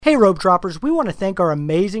Hey Rope Droppers, we want to thank our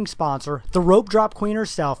amazing sponsor, the Rope Drop Queen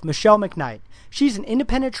herself, Michelle McKnight. She's an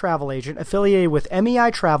independent travel agent affiliated with MEI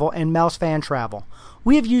Travel and Mouse Fan Travel.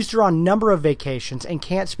 We have used her on a number of vacations and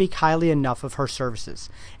can't speak highly enough of her services.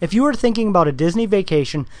 If you are thinking about a Disney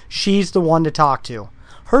vacation, she's the one to talk to.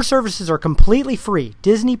 Her services are completely free.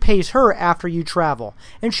 Disney pays her after you travel,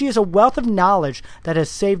 and she has a wealth of knowledge that has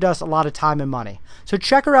saved us a lot of time and money. So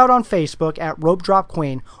check her out on Facebook at Rope Drop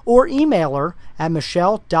Queen or email her at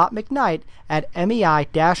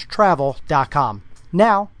michelle.mcknight@mei-travel.com.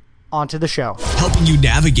 Now, on to the show. Helping you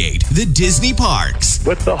navigate the Disney parks.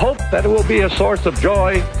 With the hope that it will be a source of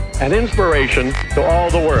joy and inspiration to all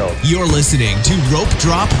the world. You're listening to Rope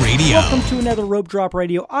Drop Radio. Welcome to another Rope Drop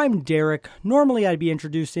Radio. I'm Derek. Normally I'd be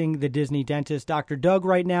introducing the Disney dentist, Dr. Doug,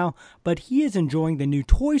 right now, but he is enjoying the new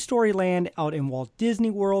Toy Story Land out in Walt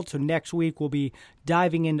Disney World, so next week we'll be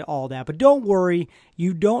diving into all that. But don't worry,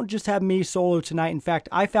 you don't just have me solo tonight. In fact,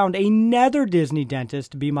 I found another Disney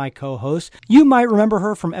dentist to be my co-host. You might remember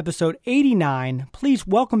her from episode 89. Please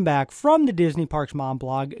welcome back from the Disney Parks Mom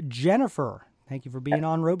blog, Jennifer. Thank you for being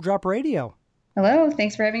on Rope Drop Radio. Hello,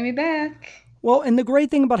 thanks for having me back. Well, and the great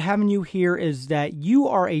thing about having you here is that you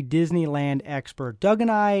are a Disneyland expert. Doug and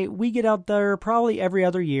I, we get out there probably every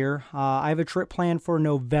other year. I have a trip planned for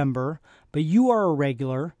November, but you are a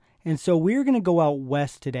regular. And so we're going to go out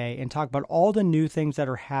west today and talk about all the new things that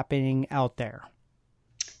are happening out there.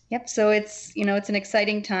 Yep, so it's an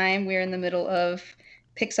exciting time. We're in the middle of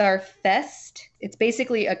Pixar Fest. It's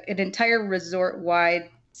basically an entire resort-wide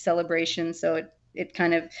celebration, so it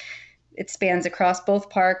spans across both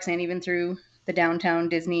parks and even through the downtown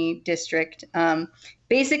Disney district.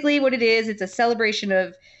 Basically what it is, it's a celebration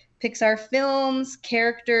of Pixar films,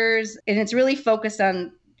 characters, and it's really focused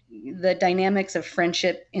on the dynamics of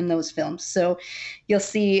friendship in those films. So you'll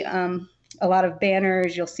see a lot of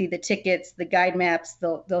banners, you'll see the tickets, the guide maps,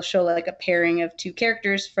 they'll show like a pairing of two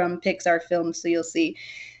characters from Pixar films. So you'll see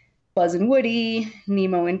Buzz and Woody,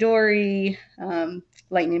 Nemo and Dory,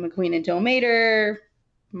 Lightning McQueen and Tow Mater,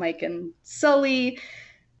 Mike and Sully.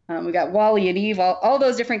 We got Wally and Eve, all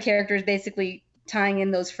those different characters basically tying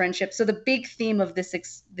in those friendships. So the big theme of this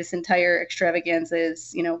entire extravaganza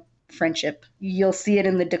is, friendship. You'll see it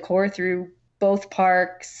in the decor through both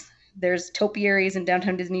parks. There's topiaries in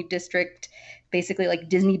downtown Disney district, basically like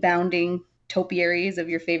Disney bounding topiaries of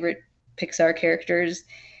your favorite Pixar characters.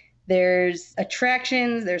 There's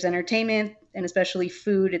attractions, there's entertainment, and especially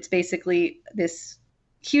food. It's basically this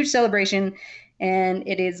huge celebration, and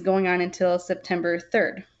it is going on until September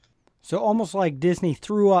 3rd. So almost like Disney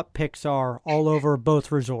threw up Pixar all over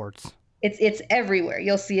both resorts. It's everywhere.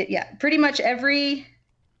 You'll see it, yeah. Pretty much every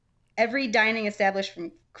dining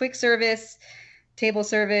establishment, from quick service, table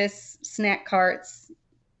service, snack carts,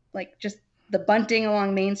 like just the bunting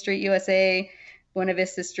along Main Street, USA, Buena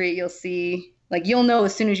Vista Street, you'll know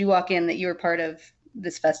as soon as you walk in that you're part of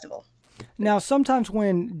this festival. Now, sometimes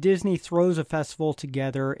when Disney throws a festival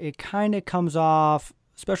together, it kind of comes off,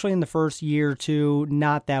 especially in the first year or two,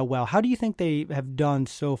 not that well. How do you think they have done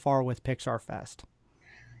so far with Pixar Fest?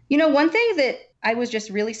 One thing that I was just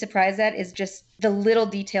really surprised at is just the little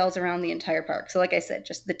details around the entire park. So like I said,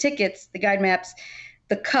 just the tickets, the guide maps,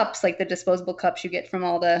 the cups, like the disposable cups you get from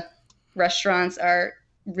all the restaurants are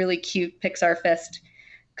really cute Pixar Fest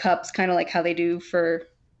cups, kind of like how they do for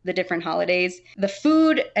the different holidays. The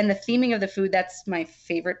food and the theming of the food, that's my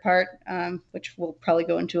favorite part, which we'll probably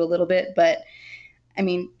go into a little bit. But I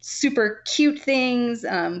mean, super cute things,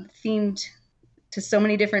 themed to so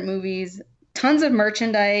many different movies. Tons of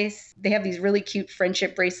merchandise. They have these really cute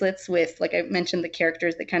friendship bracelets with, like I mentioned, the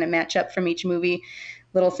characters that kind of match up from each movie,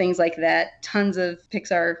 little things like that. Tons of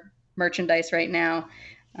Pixar merchandise right now.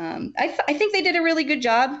 I think they did a really good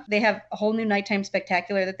job. They have a whole new nighttime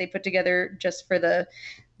spectacular that they put together just for the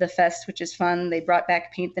fest, which is fun. They brought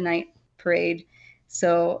back Paint the Night parade.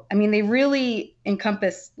 So, I mean, they really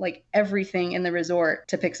encompass like everything in the resort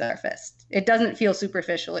to Pixar Fest. It doesn't feel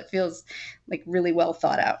superficial. It feels like really well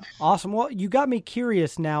thought out. Awesome. Well, you got me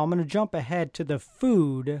curious now. I'm going to jump ahead to the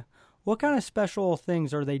food. What kind of special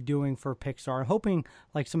things are they doing for Pixar? I'm hoping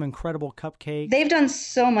like some incredible cupcakes. They've done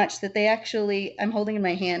so much that they actually, I'm holding in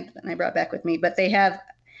my hand and I brought back with me, but they have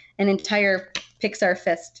an entire Pixar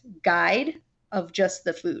Fest guide of just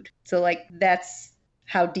the food. So like that's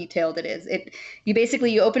how detailed it is.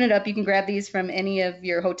 You open it up, you can grab these from any of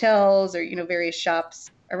your hotels or, various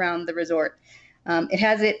shops around the resort. It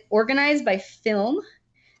has it organized by film.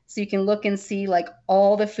 So you can look and see like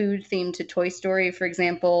all the food themed to Toy Story, for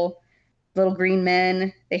example, Little Green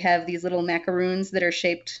Men. They have these little macaroons that are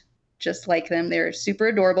shaped just like them. They're super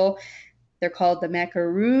adorable. They're called the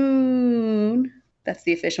Macaroon. That's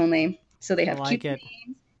the official name. So they have cute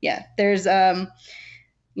names. Yeah, there's Cars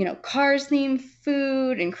themed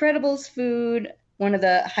food, Incredibles food. One of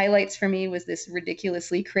the highlights for me was this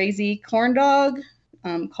ridiculously crazy corn dog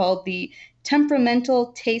called the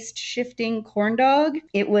Temperamental Taste Shifting Corn Dog.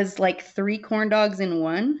 It was like 3 corn dogs in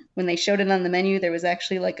one. When they showed it on the menu, there was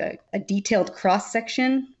actually like a detailed cross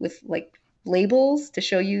section with like labels to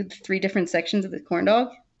show you the 3 different sections of the corn dog.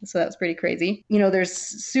 So that was pretty crazy. There's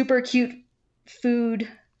super cute food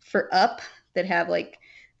for Up that have like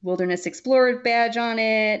Wilderness Explorer badge on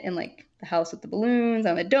it and like the house with the balloons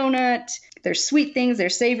on the donut. There's sweet things,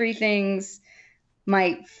 there's savory things.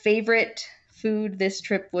 My favorite food this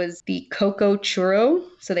trip was the cocoa churro.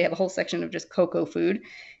 So they have a whole section of just cocoa food.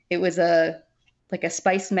 It was like a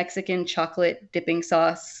spiced Mexican chocolate dipping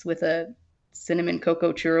sauce with a cinnamon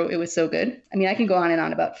cocoa churro. It was so good. I mean, I can go on and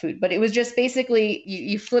on about food, but it was just basically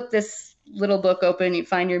you flip this little book open, you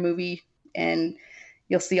find your movie, and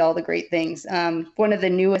you'll see all the great things. One of the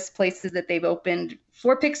newest places that they've opened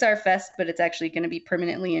for Pixar Fest, but it's actually going to be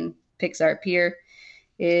permanently in Pixar Pier,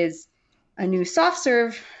 is a new soft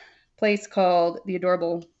serve place called the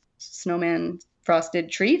Adorable Snowman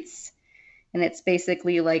Frosted Treats. And it's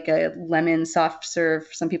basically like a lemon soft serve.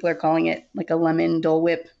 Some people are calling it like a lemon Dole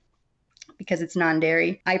Whip because it's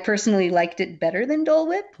non-dairy. I personally liked it better than Dole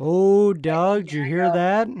Whip. Oh, Doug, did you hear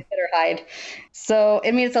that? I better hide. So, I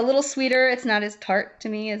mean, it's a little sweeter. It's not as tart to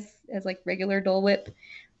me as like regular Dole Whip.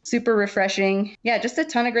 Super refreshing. Yeah, just a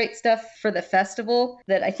ton of great stuff for the festival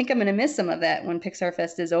that I think I'm going to miss some of that when Pixar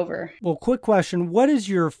Fest is over. Well, quick question. What is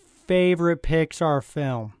your favorite Pixar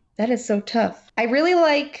film? That is so tough. I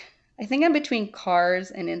think I'm between Cars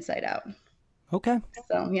and Inside Out. Okay.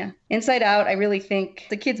 So, yeah. Inside Out, I really think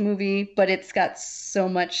it's a kid's movie, but it's got so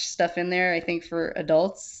much stuff in there, I think, for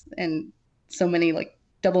adults and so many like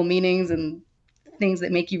double meanings and things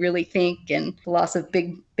that make you really think, and the loss of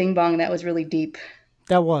Bing Bong, that was really deep.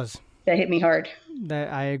 That hit me hard.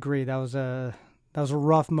 That I agree. That was a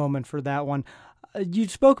rough moment for that one. You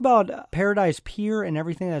spoke about Paradise Pier and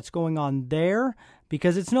everything that's going on there,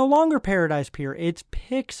 because it's no longer Paradise Pier. It's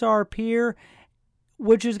Pixar Pier,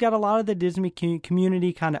 which has got a lot of the Disney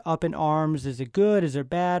community kind of up in arms. Is it good? Is it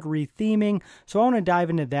bad? Retheming. So I want to dive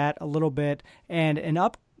into that a little bit. And an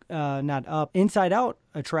Inside Out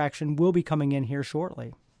attraction will be coming in here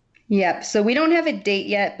shortly. Yep. So we don't have a date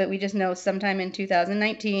yet, but we just know sometime in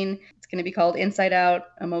 2019. It's going to be called Inside Out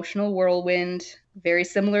Emotional Whirlwind. Very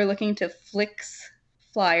similar looking to Flix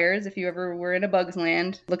Flyers, if you ever were in a Bugs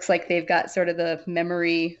Land. Looks like they've got sort of the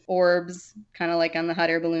memory orbs, kind of like on the hot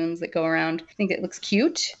air balloons that go around. I think it looks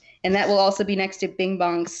cute. And that will also be next to Bing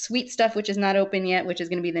Bong's Sweet Stuff, which is not open yet, which is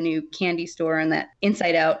going to be the new candy store in that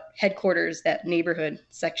Inside Out headquarters, that neighborhood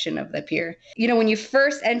section of the pier. When you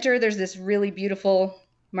first enter, there's this really beautiful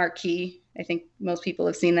marquee. I think most people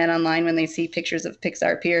have seen that online when they see pictures of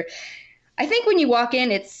Pixar Pier. I think when you walk in,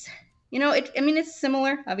 it's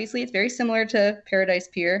similar. Obviously, it's very similar to Paradise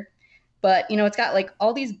Pier, but, it's got like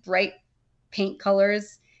all these bright paint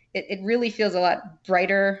colors. It really feels a lot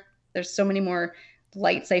brighter. There's so many more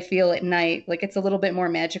lights I feel at night. Like it's a little bit more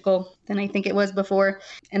magical than I think it was before.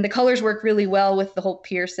 And the colors work really well with the whole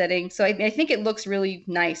pier setting. So I think it looks really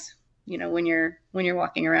nice, when you're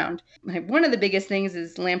walking around. One of the biggest things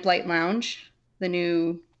is Lamplight Lounge, the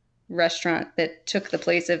new restaurant that took the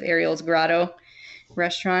place of Ariel's Grotto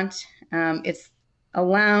restaurant. It's a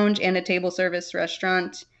lounge and a table service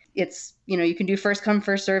restaurant. It's, you can do first come,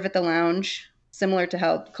 first serve at the lounge, similar to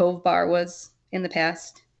how Cove Bar was in the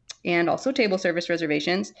past, and also table service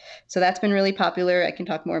reservations. So that's been really popular. I can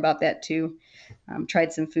talk more about that too.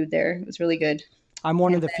 Tried some food there. It was really good. I'm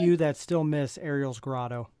one of the few that still miss Ariel's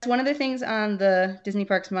Grotto. One of the things on the Disney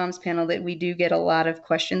Parks Moms panel that we do get a lot of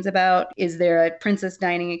questions about, is there a princess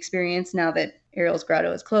dining experience now that Ariel's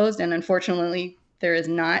Grotto is closed? And unfortunately, there is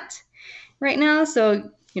not right now.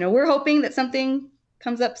 So, we're hoping that something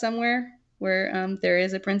comes up somewhere where there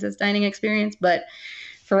is a princess dining experience. But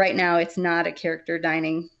for right now, it's not a character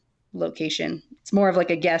dining location. It's more of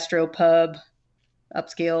like a gastro pub,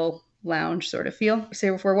 upscale lounge sort of feel.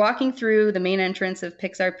 So if we're walking through the main entrance of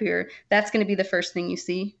Pixar Pier, that's going to be the first thing you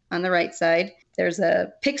see on the right side. There's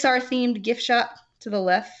a Pixar themed gift shop to the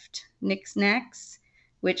left, Nick Snacks,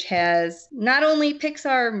 which has not only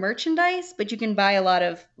Pixar merchandise, but you can buy a lot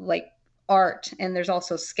of like art. And there's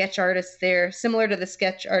also sketch artists there, similar to the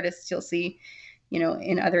sketch artists you'll see,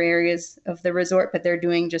 in other areas of the resort, but they're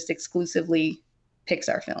doing just exclusively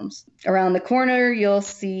Pixar films. Around the corner, you'll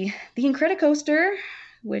see the Incredicoaster,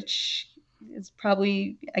 which is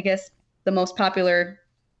probably, I guess, the most popular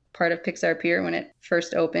part of Pixar Pier when it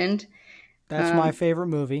first opened. That's my favorite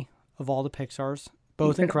movie of all the Pixars.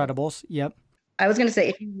 Both Incredibles. Yep. I was going to say,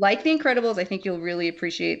 if you like The Incredibles, I think you'll really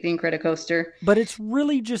appreciate The Incredicoaster. But it's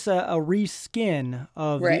really just a reskin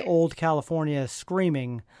of the old California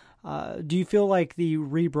Screaming. Do you feel like the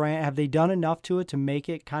rebrand, have they done enough to it to make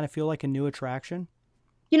it kind of feel like a new attraction?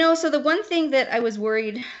 So the one thing that I was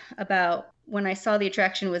worried about when I saw the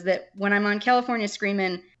attraction was that when I'm on California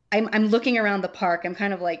Screamin', I'm looking around the park. I'm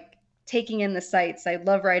kind of like taking in the sights. I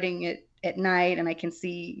love riding it at night, and I can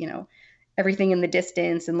see, everything in the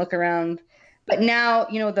distance and look around. But now,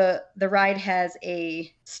 the ride has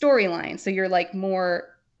a storyline, so you're like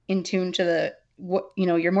more in tune to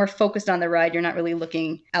you're more focused on the ride. You're not really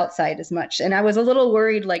looking outside as much. And I was a little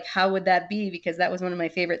worried, like, how would that be? Because that was one of my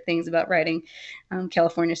favorite things about riding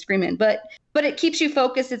California Screamin'. But it keeps you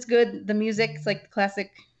focused. It's good. The music's like the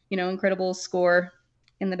classic, Incredibles score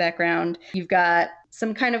in the background. You've got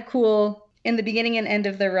some kind of cool, in the beginning and end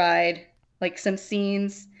of the ride, like some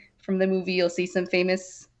scenes from the movie. You'll see some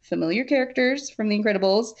familiar characters from The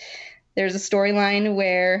Incredibles. There's a storyline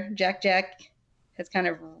where Jack has kind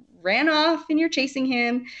of ran off and you're chasing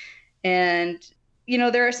him. And,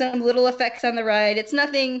 there are some little effects on the ride. It's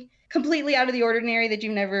nothing completely out of the ordinary that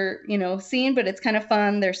you've never, seen, but it's kind of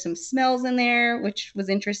fun. There's some smells in there, which was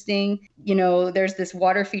interesting. There's this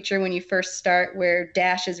water feature when you first start where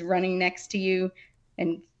Dash is running next to you.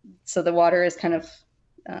 And so the water is kind of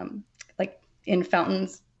like in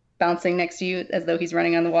fountains bouncing next to you as though he's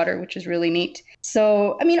running on the water, which is really neat.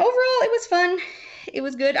 So, overall, it was fun. It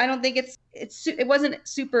was good. I don't think it wasn't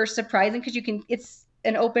super surprising because it's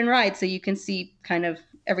an open ride, so you can see kind of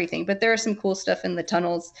everything. But there are some cool stuff in the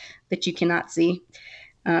tunnels that you cannot see.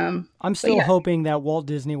 I'm still hoping that Walt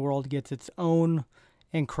Disney World gets its own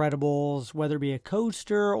Incredibles, whether it be a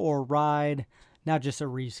coaster or ride, not just a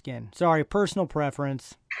reskin. Sorry, personal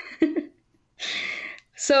preference.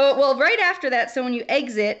 So, well, right after that, so when you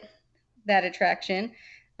exit that attraction,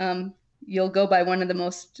 you'll go by one of the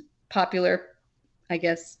most popular, I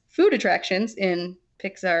guess, food attractions in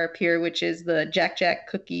Pixar Pier, which is the Jack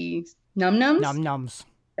Cookie Num Nums. Num Nums.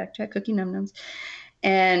 Jack Cookie Num Nums.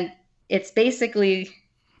 And it's basically,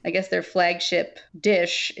 I guess, their flagship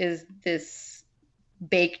dish is this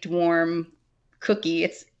baked warm cookie.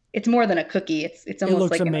 It's more than a cookie. It's almost, it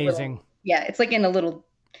looks like amazing. It's like in a little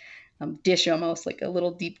dish, almost like a little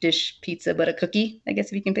deep dish pizza, but a cookie, I guess,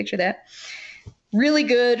 if you can picture that. Really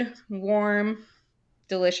good, warm,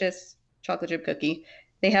 delicious chocolate chip cookie.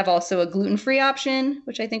 They have also a gluten-free option,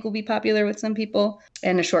 which I think will be popular with some people,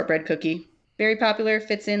 and a shortbread cookie. Very popular,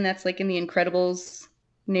 fits in. That's like in the Incredibles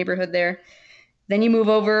neighborhood there. Then you move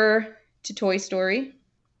over to Toy Story.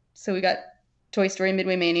 So we got Toy Story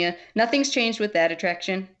Midway Mania. Nothing's changed with that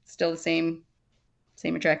attraction. Still the same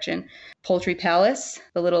attraction. Poultry Palace,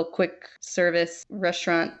 the little quick service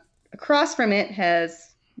restaurant across from it,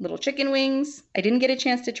 has little chicken wings. I didn't get a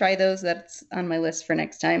chance to try those. That's on my list for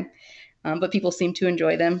next time. But people seem to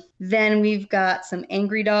enjoy them. Then we've got some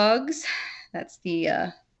Angry Dogs. That's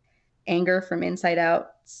the Anger from Inside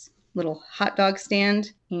Out's little hot dog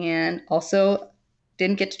stand. And also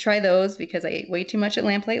didn't get to try those because I ate way too much at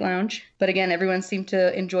Lamplight Lounge. But again, everyone seemed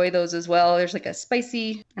to enjoy those as well. There's like a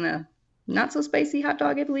spicy and a not so spicy hot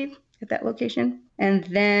dog, I believe, at that location. And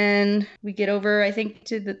then we get over, I think,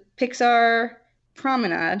 to the Pixar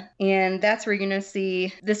Promenade, and that's where you're going to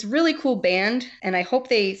see this really cool band, and I hope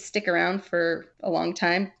they stick around for a long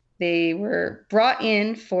time. They were brought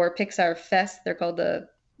in for Pixar Fest. They're called the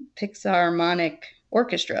Pixarmonic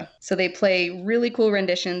Orchestra. So they play really cool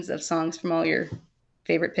renditions of songs from all your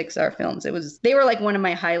favorite Pixar films. They were like one of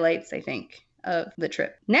my highlights, I think, of the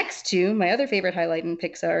trip. Next to my other favorite highlight in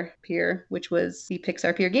Pixar Pier, which was the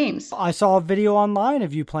Pixar Pier games. I saw a video online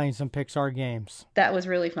of you playing some Pixar games. That was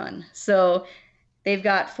really fun. So they've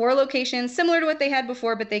got 4 locations, similar to what they had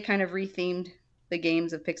before, but they kind of rethemed the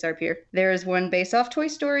games of Pixar Pier. There's one based off Toy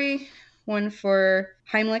Story, one for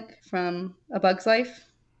Heimlich from A Bug's Life.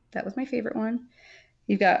 That was my favorite one.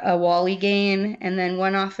 You've got a WALL-E game, and then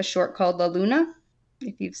one off a short called La Luna,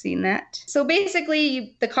 if you've seen that. So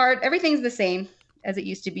basically, the card, everything's the same as it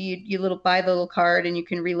used to be. You buy the little card, and you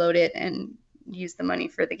can reload it and use the money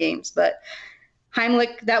for the games. But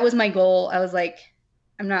Heimlich, that was my goal. I was like,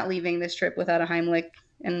 I'm not leaving this trip without a Heimlich.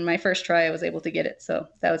 And my first try, I was able to get it. So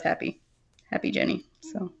that was happy. Happy Jenny.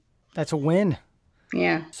 So that's a win.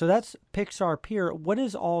 Yeah. So that's Pixar Pier. What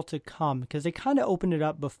is all to come? Because they kind of opened it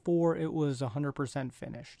up before it was 100%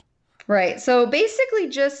 finished. Right. So basically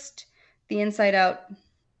just the Inside Out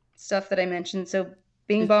stuff that I mentioned. So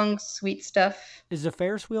Bing Bong Sweet Stuff. Is the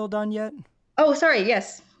Ferris wheel done yet? Oh, sorry.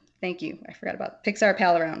 Yes. Thank you. I forgot about Pixar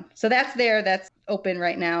Pal Around. So that's there. That's open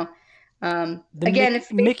right now. Again,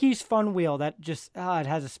 it's Mickey's Fun Wheel. That just, it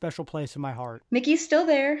has a special place in my heart. Mickey's still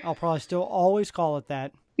there. I'll probably still always call it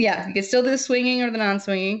that. Yeah, you can still do the swinging or the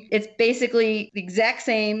non-swinging. It's basically the exact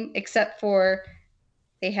same, except for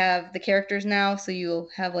they have the characters now. So you'll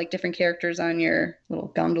have like different characters on your little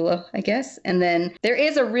gondola, I guess. And then there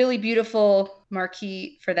is a really beautiful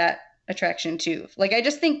marquee for that attraction too. Like, I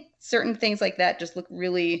just think certain things like that just look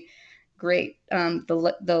really great.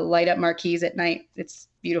 The light up marquees at night, it's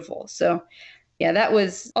beautiful. So yeah, that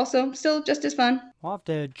was also still just as fun. I'll have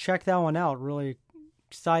to check that one out. Really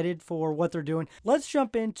excited for what they're doing. Let's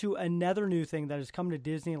jump into another new thing that has come to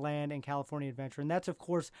Disneyland and California Adventure, and that's, of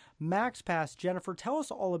course, MaxPass. Jennifer, tell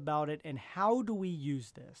us all about it, and how do we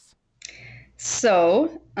use this?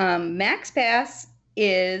 So MaxPass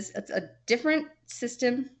is a different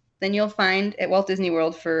system than you'll find at Walt Disney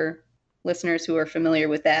World for listeners who are familiar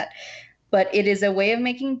with that. But it is a way of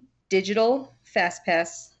making digital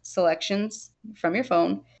FastPass selections from your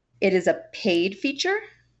phone. It is a paid feature.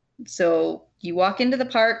 So you walk into the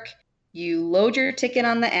park, you load your ticket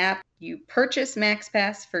on the app, you purchase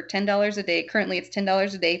MaxPass for $10 a day. Currently, it's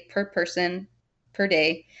 $10 a day per person per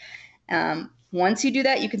day. Once you do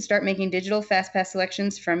that, you can start making digital FastPass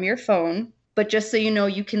selections from your phone. But just so you know,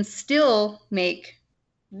 you can still make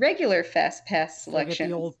regular FastPass selections. Get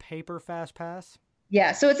the old paper FastPass?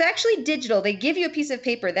 Yeah, so it's actually digital. They give you a piece of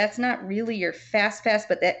paper. That's not really your FastPass,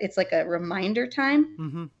 but it's like a reminder time.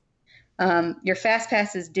 Mm-hmm. Your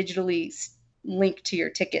FastPass is digitally linked to your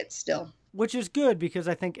ticket still. Which is good, because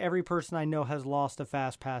I think every person I know has lost a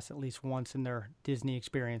FastPass at least once in their Disney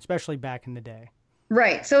experience, especially back in the day.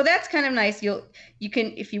 Right. So that's kind of nice. You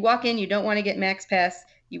can, if you walk in, you don't want to get MaxPass,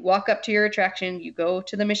 you walk up to your attraction, you go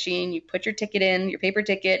to the machine, you put your ticket in, your paper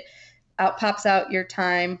ticket, out pops out your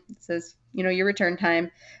time. It says, your return time,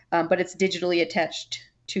 but it's digitally attached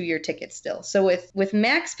to your ticket still. So with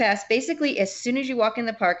MaxPass, basically, as soon as you walk in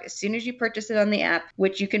the park, as soon as you purchase it on the app,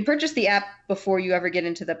 which you can purchase the app before you ever get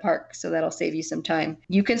into the park, so that'll save you some time,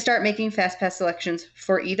 you can start making FastPass selections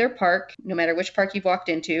for either park, no matter which park you've walked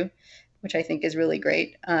into, which I think is really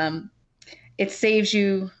great. It saves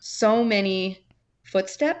you so many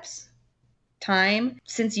footsteps, time.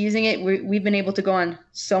 Since using it, we've been able to go on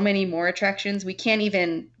so many more attractions. We can't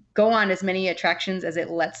even go on as many attractions as it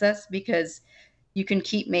lets us, because you can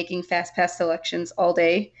keep making FastPass selections all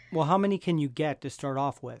day. Well, how many can you get to start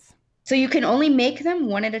off with? So you can only make them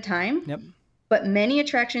one at a time. Yep. But many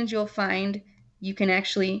attractions you'll find you can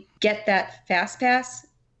actually get that FastPass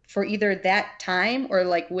for either that time or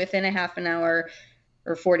like within a half an hour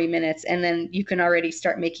or 40 minutes. And then you can already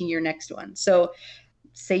start making your next one. So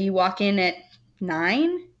say you walk in at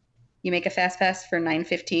 9, you make a FastPass for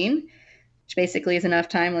 9:15, which basically is enough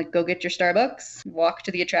time. Like, go get your Starbucks, walk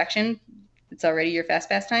to the attraction. It's already your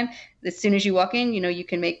FastPass time. As soon as you walk in, you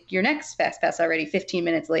can make your next FastPass already 15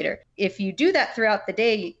 minutes later. If you do that throughout the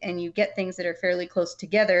day and you get things that are fairly close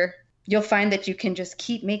together, you'll find that you can just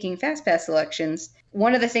keep making FastPass selections.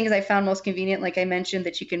 One of the things I found most convenient, like I mentioned,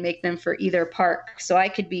 that you can make them for either park. So I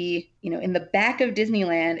could be, in the back of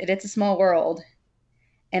Disneyland, and It's a Small World,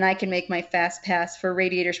 and I can make my FastPass for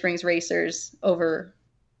Radiator Springs Racers over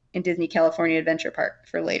in Disney California Adventure Park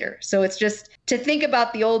for later. So it's just to think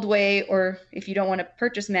about the old way, or if you don't want to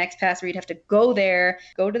purchase MaxPass, where you'd have to go there,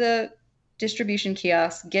 go to the distribution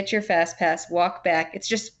kiosk, get your FastPass, walk back.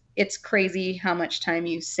 It's crazy how much time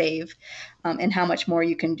you save and how much more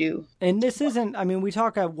you can do. And this isn't, we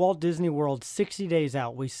talk at Walt Disney World 60 days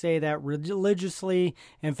out. We say that religiously.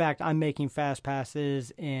 In fact, I'm making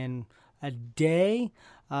FastPasses in a day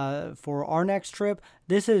for our next trip.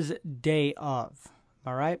 This is day of.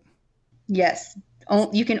 All right. Yes.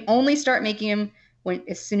 You can only start making them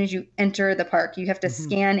as soon as you enter the park. You have to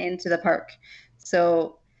scan into the park.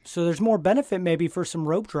 So there's more benefit maybe for some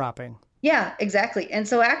rope dropping. Yeah, exactly. And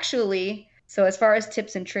so as far as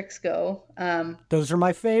tips and tricks go, those are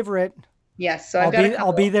my favorite. Yes. So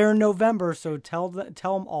I'll be there in November. So tell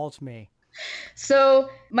them all to me. So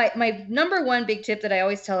my number one big tip that I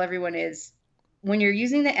always tell everyone is, when you're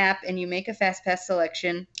using the app and you make a FastPass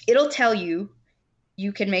selection, it'll tell you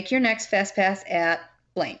can make your next FastPass at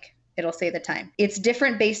blank. It'll say the time. It's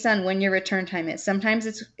different based on when your return time is. Sometimes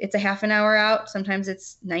it's a half an hour out. Sometimes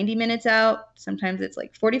it's 90 minutes out. Sometimes it's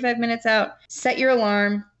like 45 minutes out. Set your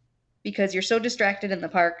alarm, because you're so distracted in the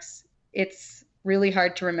parks. It's really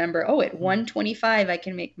hard to remember, at 1:25 I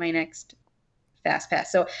can make my next FastPass.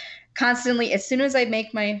 So constantly, as soon as I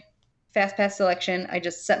make my FastPass selection, I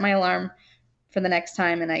just set my alarm for the next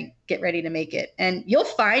time and I get ready to make it. And you'll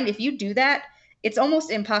find if you do that, it's almost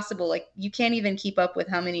impossible. Like, you can't even keep up with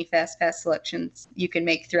how many FastPass selections you can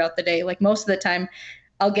make throughout the day. Like, most of the time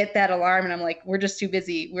I'll get that alarm and I'm like, we're just too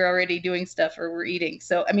busy. We're already doing stuff or we're eating.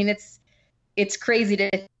 So, I mean, it's crazy to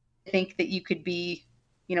think that you could be,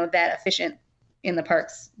 that efficient in the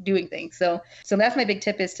parks doing things. So that's my big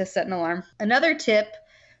tip, is to set an alarm. Another tip,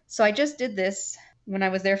 so I just did this when I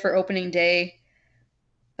was there for opening day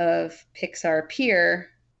of Pixar Pier.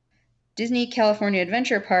 Disney California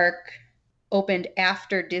Adventure Park opened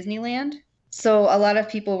after Disneyland. So a lot of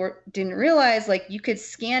people didn't realize, like, you could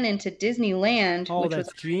scan into Disneyland,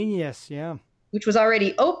 that's genius. Yeah. Which was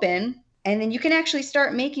already open. And then you can actually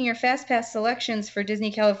start making your FastPass selections for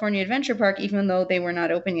Disney California Adventure Park, even though they were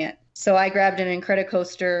not open yet. So I grabbed an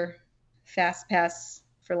Incredicoaster FastPass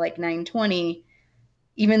for like $9.20,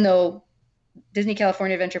 even though Disney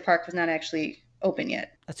California Adventure Park was not actually open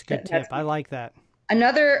yet. That's a good tip. I like that.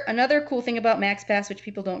 Another cool thing about MaxPass, which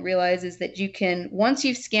people don't realize, is that you can, once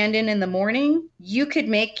you've scanned in the morning, you could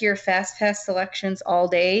make your FastPass selections all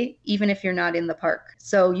day, even if you're not in the park.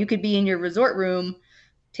 So you could be in your resort room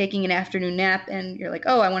taking an afternoon nap and you're like,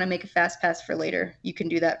 oh, I want to make a FastPass for later. You can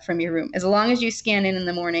do that from your room. As long as you scan in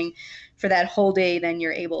the morning for that whole day, then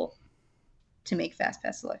you're able to make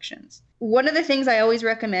FastPass selections. One of the things I always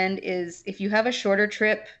recommend is, if you have a shorter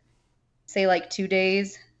trip, say like 2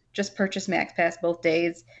 days, just purchase MaxPass both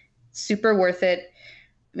days. Super worth it.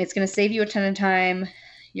 It's going to save you a ton of time.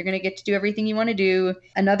 You're going to get to do everything you want to do.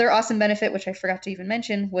 Another awesome benefit, which I forgot to even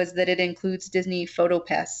mention, was that it includes Disney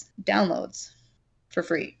PhotoPass downloads for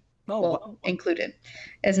free. Wow. Included,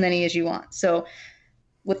 as many as you want. So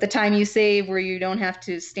with the time you save, where you don't have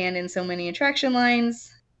to stand in so many attraction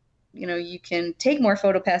lines, you can take more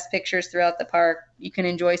PhotoPass pictures throughout the park. You can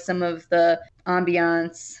enjoy some of the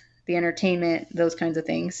ambiance, the entertainment, those kinds of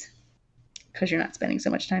things, because you're not spending so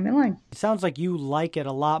much time in line. It sounds like you like it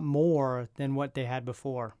a lot more than what they had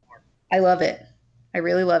before. I love it. I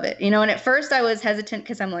really love it. And at first I was hesitant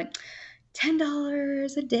because I'm like,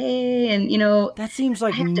 $10 a day. And, that seems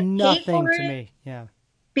like nothing to me. Yeah.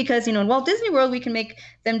 Because, in Walt Disney World, we can make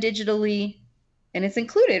them digitally and it's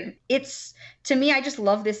included. To me, I just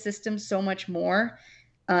love this system so much more.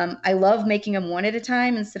 I love making them one at a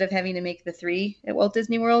time instead of having to make the 3 at Walt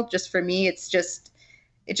Disney World. Just for me, it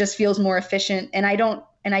just feels more efficient. And I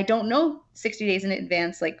don't know 60 days in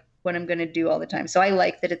advance, like, what I'm going to do all the time. So I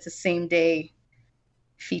like that it's a same day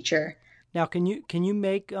feature. Now, can you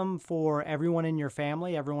make them for everyone in your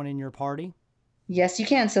family, everyone in your party? Yes, you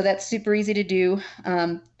can. So that's super easy to do.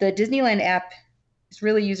 The Disneyland app is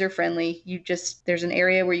really user friendly. There's an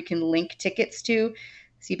area where you can link tickets to.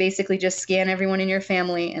 So you basically just scan everyone in your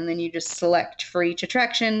family, and then you just select for each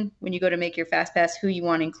attraction when you go to make your FastPass who you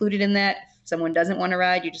want included in that. If someone doesn't want to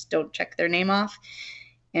ride, you just don't check their name off,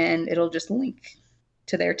 and it'll just link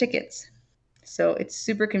to their tickets. So it's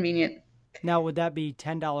super convenient. Now, would that be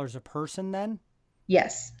 $10 a person then?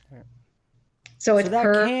 Yes. So it's that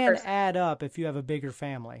per can person. add up if you have a bigger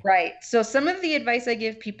family. Right. So some of the advice I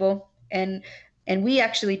give people, and we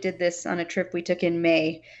actually did this on a trip we took in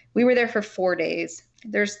May. We were there for 4 days.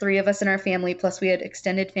 There's 3 of us in our family, plus we had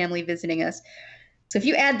extended family visiting us. So if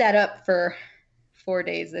you add that up for 4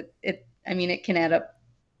 days, it can add up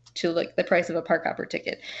to like the price of a park hopper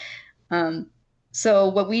ticket. So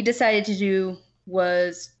what we decided to do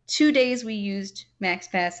was 2 days we used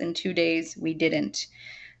MaxPass and 2 days we didn't.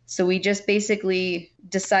 So we just basically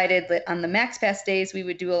decided that on the MaxPass days, we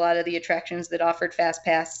would do a lot of the attractions that offered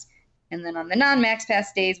FastPass. And then on the non-MaxPass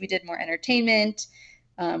days, we did more entertainment.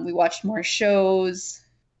 We watched more shows.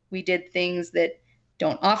 We did things that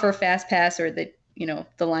don't offer FastPass, or that,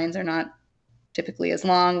 the lines are not typically as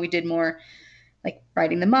long. We did more like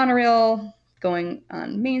riding the monorail, going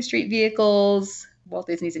on Main Street vehicles, Walt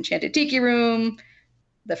Disney's Enchanted Tiki Room,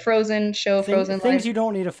 the Frozen show, Frozen things you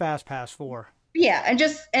don't need a FastPass for. Yeah,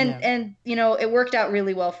 and it worked out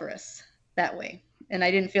really well for us that way. And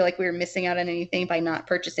I didn't feel like we were missing out on anything by not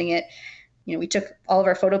purchasing it. We took all of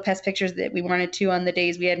our PhotoPass pictures that we wanted to on the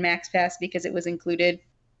days we had MaxPass because it was included.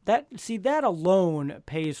 That alone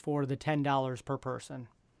pays for the $10 per person.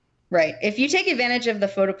 Right. If you take advantage of the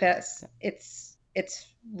PhotoPass, it's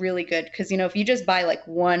really good because, if you just buy like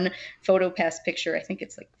one PhotoPass picture, I think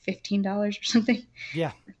it's like $15 or something.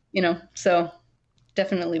 Yeah. So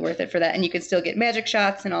definitely worth it for that. And you can still get magic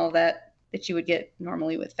shots and all of that you would get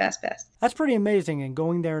normally with FastPass. That's pretty amazing. And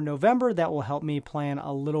going there in November, that will help me plan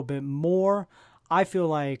a little bit more. I feel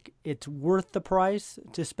like it's worth the price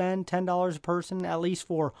to spend $10 a person, at least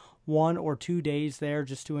for 1 or 2 days there,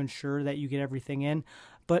 just to ensure that you get everything in.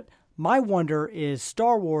 But my wonder is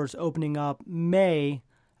Star Wars opening up May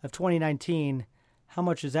of 2019. How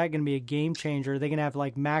much is that going to be a game changer? Are they going to have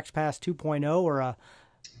like MaxPass 2.0 or a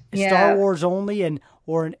Star Wars only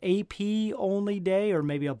or an AP only day, or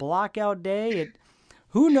maybe a blackout day?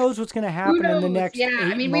 Who knows what's going to happen in the next 8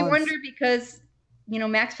 I mean, months? we wonder because,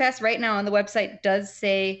 MaxPass right now on the website does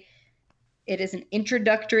say it is an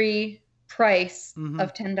introductory price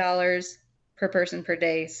of $10 per person per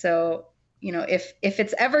day. So, if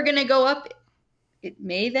it's ever going to go up, it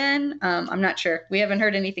may then. I'm not sure. We haven't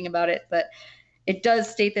heard anything about it, but it does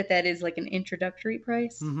state that is like an introductory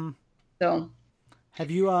price. So,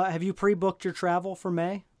 have you pre-booked your travel for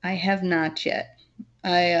May? I have not yet.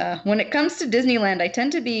 When it comes to Disneyland, I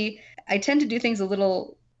tend to do things a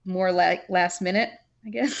little more like last minute, I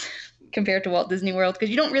guess, compared to Walt Disney World, because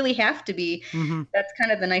you don't really have to be. That's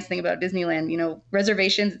kind of the nice thing about Disneyland.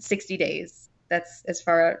 Reservations at 60 days. That's as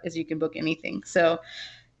far out as you can book anything. So,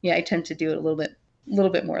 yeah, I tend to do it a little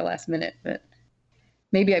bit more last minute, but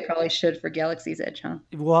maybe I probably should for Galaxy's Edge, huh?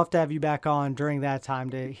 We'll have to have you back on during that time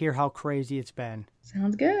to hear how crazy it's been.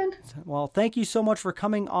 Sounds good. Well, thank you so much for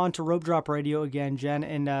coming on to Rope Drop Radio again, Jen,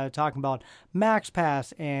 and talking about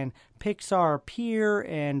MaxPass and Pixar Pier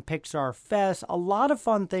and Pixar Fest. A lot of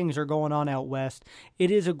fun things are going on out west.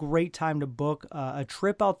 It is a great time to book a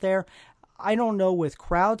trip out there. I don't know with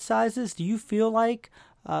crowd sizes, do you feel like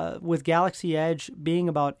with Galaxy Edge being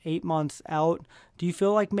about 8 months out, do you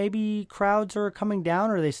feel like maybe crowds are coming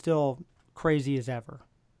down, or are they still crazy as ever?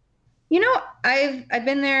 I've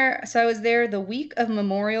been there. So I was there the week of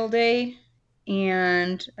Memorial Day,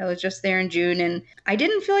 and I was just there in June, and I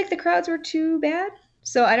didn't feel like the crowds were too bad.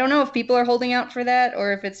 So I don't know if people are holding out for that,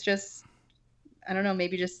 or if it's just, I don't know,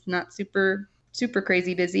 maybe just not super, super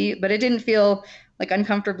crazy busy, but it didn't feel like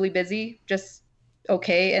uncomfortably busy, just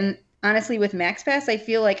okay. And honestly, with MaxPass, I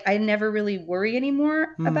feel like I never really worry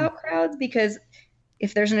anymore about crowds, because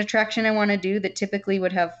if there's an attraction I want to do that typically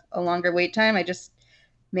would have a longer wait time, I just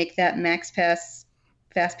make that MaxPass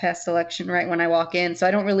Fast Pass selection right when I walk in. So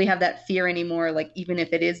I don't really have that fear anymore, like even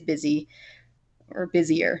if it is busy or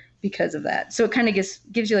busier because of that. So it kind of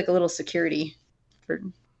gives you like a little security for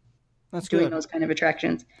doing those kind of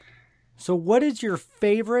attractions. So what is your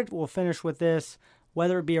favorite, we'll finish with this,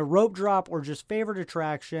 whether it be a rope drop or just favorite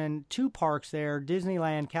attraction, 2 parks there,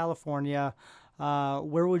 Disneyland, California,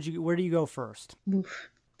 where do you go first? Oof.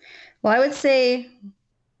 Well, I would say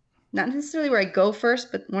not necessarily where I go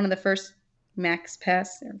first, but one of the first MaxPass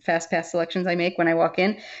or Fast Pass selections I make when I walk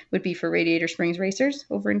in would be for Radiator Springs Racers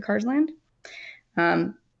over in Cars Land.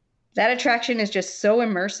 That attraction is just so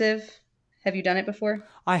immersive. Have you done it before?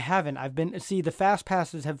 I haven't. The Fast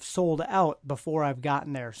Passes have sold out before I've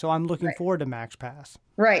gotten there, so I'm looking forward to MaxPass.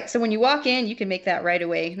 Right. So when you walk in, you can make that right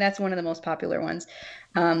away. That's one of the most popular ones.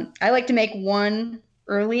 I like to make one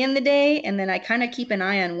early in the day, and then I kind of keep an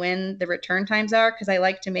eye on when the return times are, because I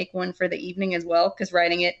like to make one for the evening as well, because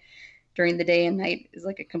riding it during the day and night is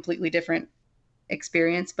like a completely different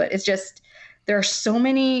experience. But it's just, there are so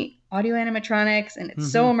many audio animatronics, and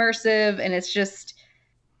it's so immersive, and it's just,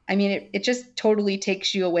 I mean, it just totally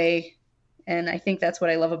takes you away. And I think that's what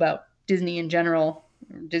I love about Disney in general,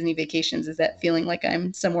 Disney vacations, is that feeling like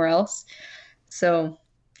I'm somewhere else. So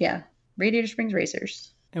yeah, Radiator Springs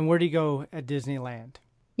Racers. And where do you go at Disneyland?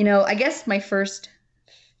 I guess my first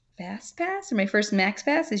Fast Pass or my first Max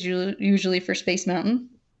Pass is usually for Space Mountain,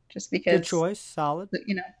 just because. Good choice, solid.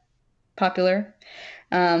 Popular.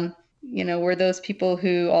 We're those people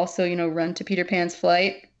who also, run to Peter Pan's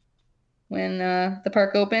Flight when the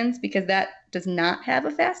park opens, because that does not have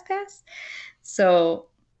a Fast Pass. So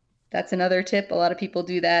that's another tip. A lot of people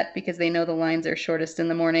do that because they know the lines are shortest in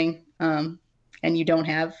the morning, and you don't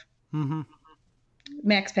have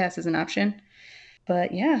Max Pass is an option.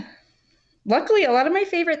 But yeah, luckily a lot of my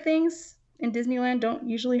favorite things in Disneyland don't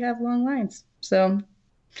usually have long lines. So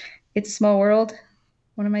It's a Small World,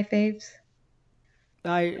 one of my faves.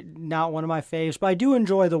 Not one of my faves, but I do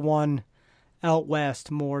enjoy the one out west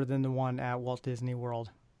more than the one at Walt Disney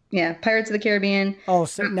World. Yeah, Pirates of the Caribbean. Oh,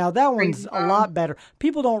 so now that one's a lot better.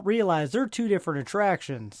 People don't realize they're 2 different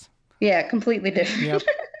attractions. Yeah, completely different. Yep.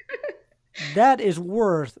 That is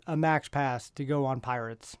worth a Max Pass to go on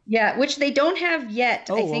Pirates. Yeah, which they don't have yet.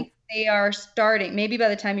 I think they are starting. Maybe by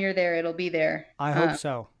the time you're there, it'll be there. I hope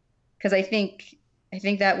so. Because I think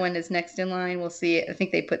that one is next in line. We'll see. I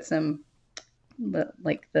think they put some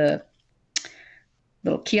like the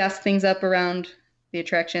little kiosk things up around the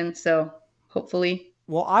attraction. So hopefully.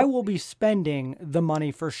 Well, I will be spending the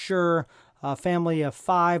money for sure. A family of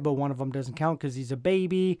 5, but one of them doesn't count because he's a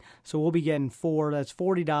baby. So we'll be getting 4. That's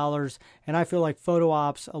 $40. And I feel like photo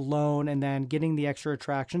ops alone and then getting the extra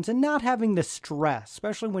attractions and not having the stress,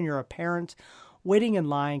 especially when you're a parent, waiting in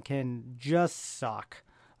line can just suck.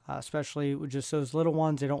 Especially with just those little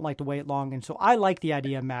ones, they don't like to wait long. And so I like the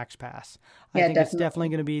idea of Max Pass. I think it's definitely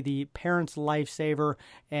going to be the parent's lifesaver.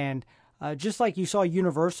 And just like you saw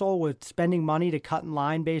Universal with spending money to cut in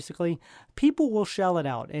line, basically, people will shell it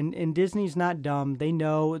out. And Disney's not dumb. They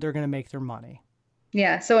know they're going to make their money.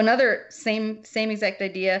 Yeah. So another same exact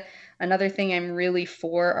idea. Another thing I'm really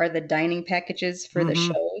for are the dining packages for the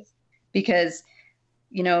shows, because,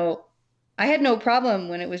 I had no problem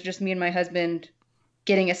when it was just me and my husband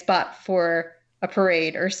getting a spot for a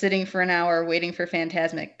parade or sitting for an hour waiting for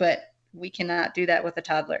Fantasmic, but we cannot do that with a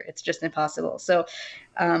toddler. It's just impossible. So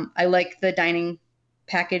I like the dining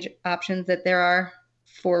package options that there are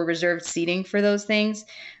for reserved seating for those things.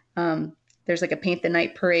 There's like a Paint the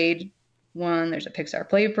Night parade one. There's a Pixar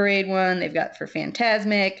Play Parade one. They've got for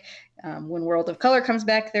Fantasmic. When World of Color comes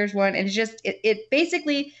back, there's one. And it's just, it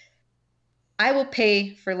basically, I will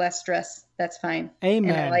pay for less stress. That's fine.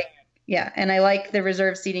 Amen. And I like the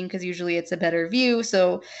reserved seating because usually it's a better view.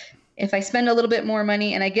 So if I spend a little bit more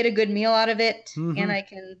money and I get a good meal out of it, and I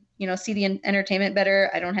can, see the entertainment better,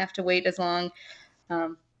 I don't have to wait as long.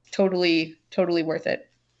 Totally worth it.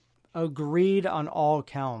 Agreed on all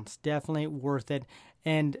counts. Definitely worth it.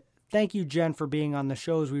 And thank you, Jen, for being on the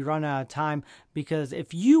show as we run out of time, because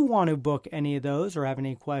if you want to book any of those or have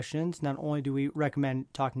any questions, not only do we recommend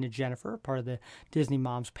talking to Jennifer, part of the Disney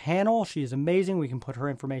Moms panel. She is amazing. We can put her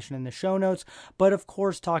information in the show notes. But of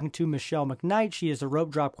course, talking to Michelle McKnight. She is a rope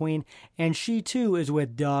drop queen, and she too is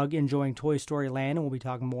with Doug enjoying Toy Story Land, and we'll be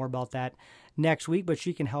talking more about that next week, but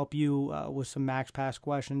she can help you with some Max Pass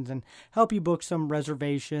questions and help you book some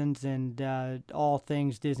reservations and all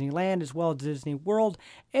things Disneyland, as well as Disney World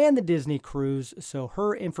and the Disney Cruise. So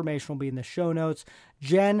her information will be in the show notes.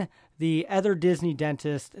 Jen, the other Disney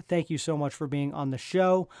dentist, thank you so much for being on the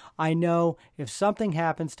show. I know if something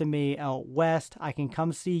happens to me out west, I can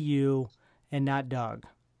come see you and not Doug.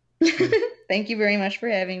 Thank you very much for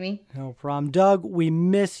having me. No problem. Doug, we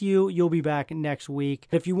miss you. You'll be back next week.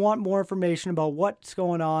 If you want more information about what's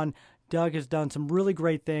going on, Doug has done some really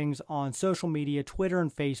great things on social media, Twitter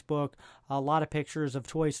and Facebook, a lot of pictures of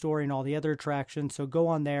Toy Story and all the other attractions. So go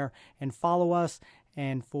on there and follow us.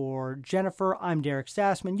 And for Jennifer, I'm Derek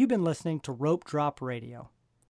Sassman. You've been listening to Rope Drop Radio.